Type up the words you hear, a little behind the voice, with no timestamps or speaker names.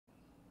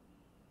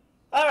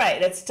All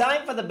right, it's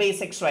time for the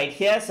basics right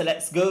here. So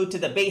let's go to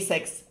the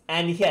basics.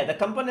 And here, the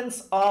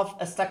components of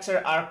a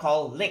structure are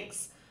called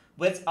links,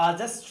 which are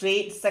just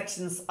straight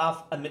sections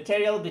of a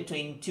material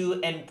between two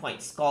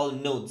endpoints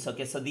called nodes.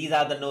 Okay, so these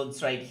are the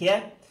nodes right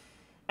here.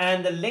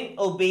 And the link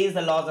obeys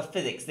the laws of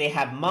physics. They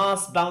have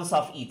mass, bounce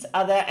off each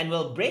other, and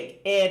will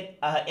break it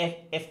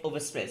if over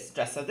stress.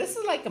 So this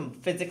is like a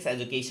physics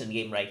education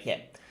game right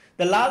here.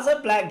 The larger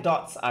black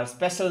dots are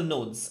special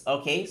nodes.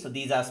 Okay, so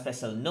these are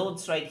special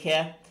nodes right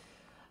here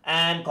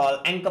and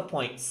called anchor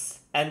points.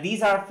 And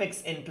these are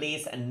fixed in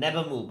place and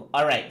never move.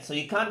 All right, so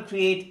you can't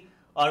create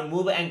or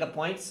move anchor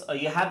points, or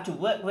you have to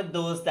work with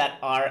those that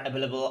are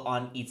available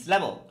on each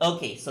level.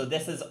 Okay, so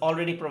this is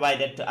already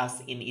provided to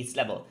us in each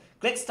level.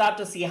 Click start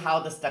to see how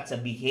the structure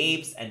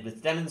behaves, and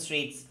which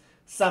demonstrates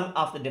some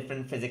of the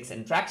different physics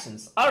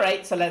interactions. All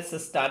right, so let's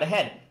just start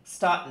ahead.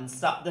 Start and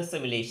stop the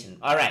simulation.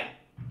 All right,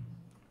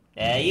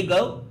 there you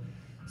go.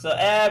 So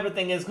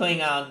everything is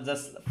going on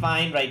just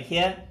fine right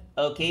here.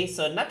 Okay,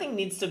 so nothing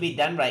needs to be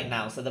done right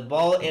now. So the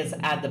ball is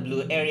at the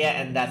blue area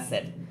and that's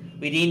it.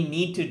 We didn't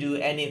need to do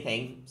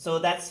anything, so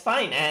that's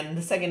fine. And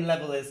the second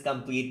level is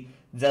complete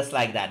just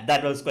like that.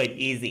 That was quite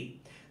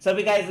easy. So if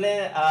you guys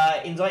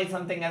enjoyed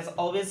something as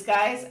always,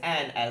 guys,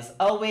 and as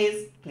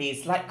always,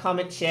 please like,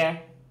 comment,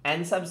 share,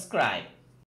 and subscribe.